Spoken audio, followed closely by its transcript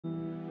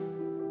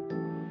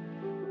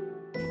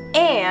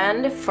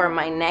And for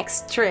my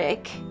next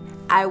trick,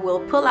 I will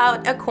pull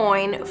out a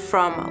coin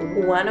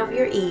from one of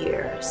your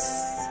ears.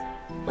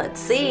 Let's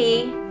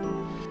see.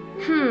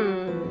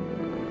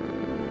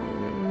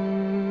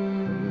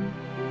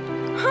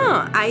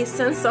 I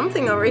sense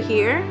something over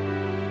here.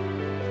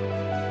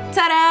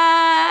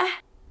 Ta-da!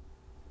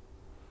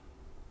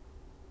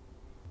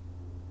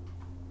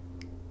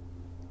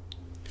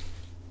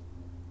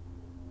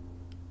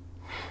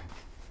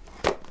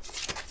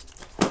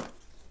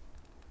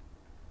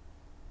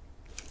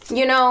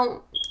 You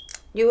know,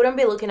 you wouldn't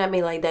be looking at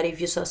me like that if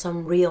you saw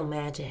some real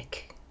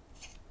magic.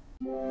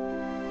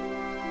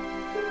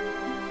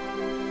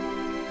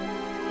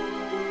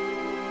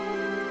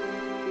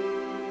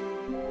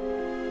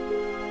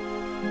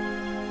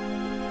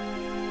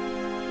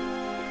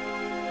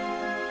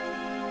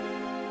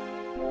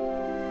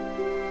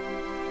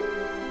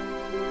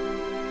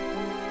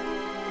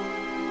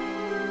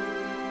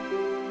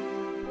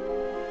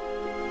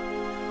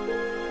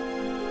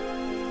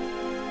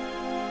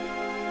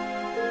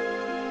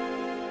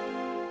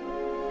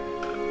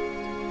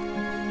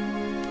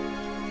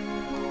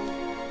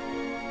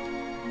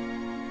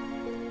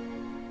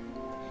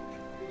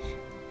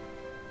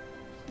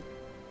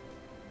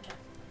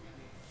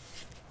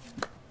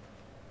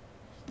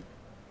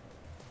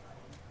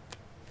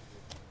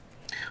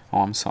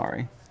 Oh, I'm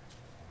sorry.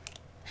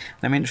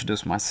 Let me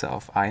introduce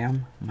myself. I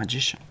am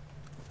Magician.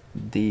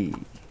 The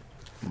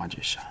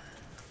Magician.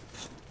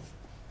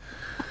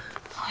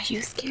 Oh,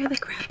 you scare the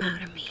crap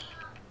out of me.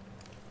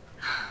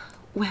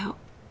 Well,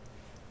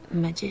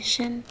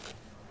 Magician,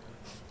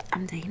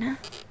 I'm Dana.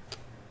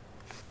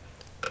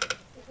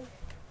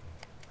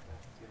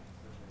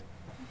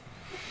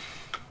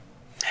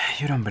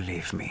 You don't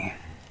believe me.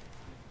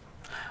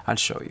 I'll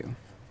show you.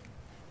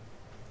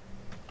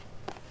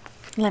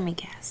 Let me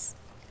guess.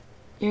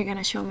 You're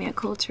gonna show me a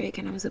cool trick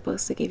and I'm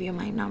supposed to give you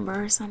my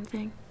number or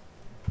something?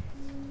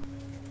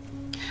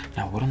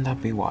 Now, wouldn't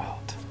that be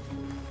wild?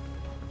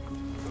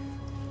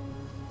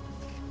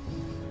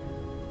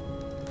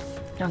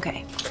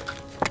 Okay,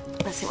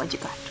 let's see what you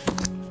got.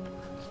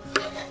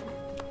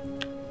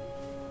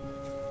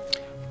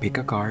 Pick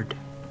a card.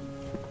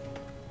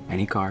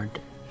 Any card.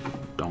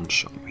 Don't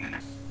show me.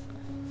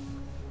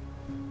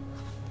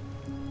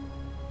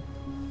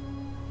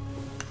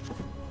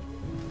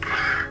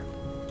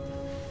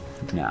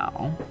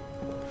 Now,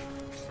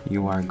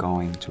 you are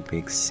going to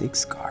pick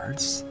 6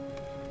 cards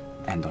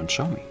and don't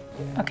show me.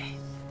 Okay.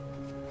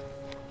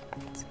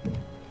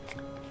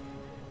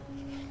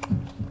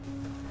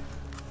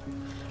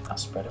 I'll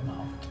spread them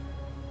out.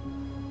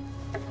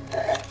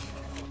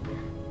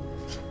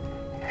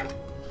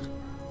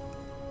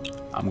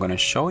 I'm gonna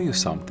show you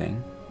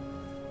something.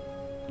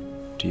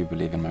 Do you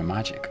believe in my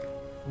magic?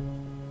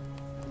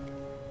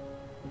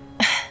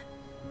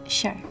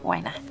 Sure,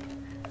 why not?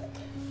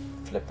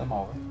 Flip them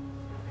over.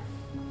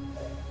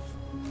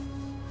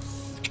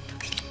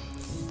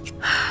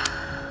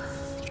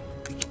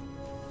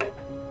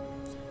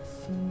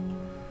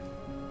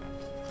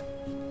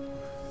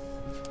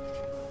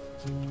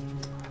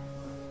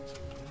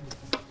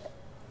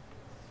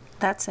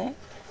 That's it?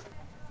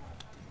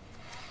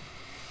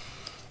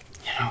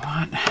 You know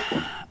what?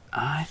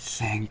 I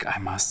think I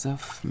must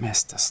have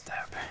missed a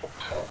step.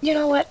 You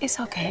know what? It's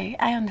okay.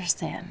 I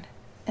understand.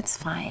 It's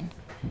fine.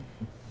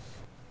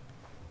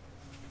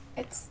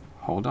 It's...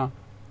 Hold on.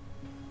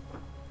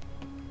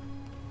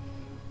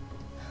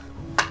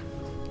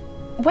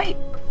 Wait,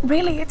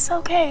 really? It's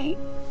okay.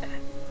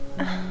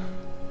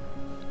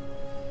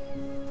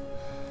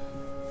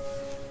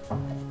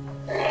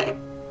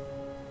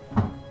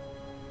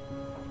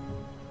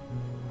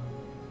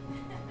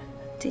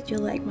 Did you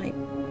like my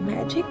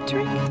magic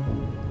trick?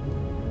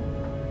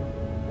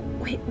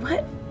 Wait,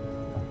 what?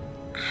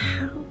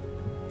 How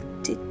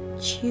did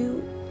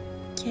you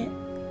get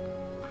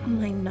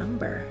my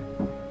number?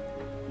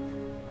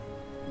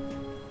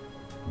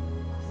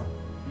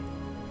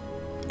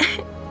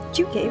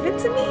 You gave it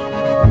to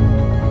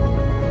me?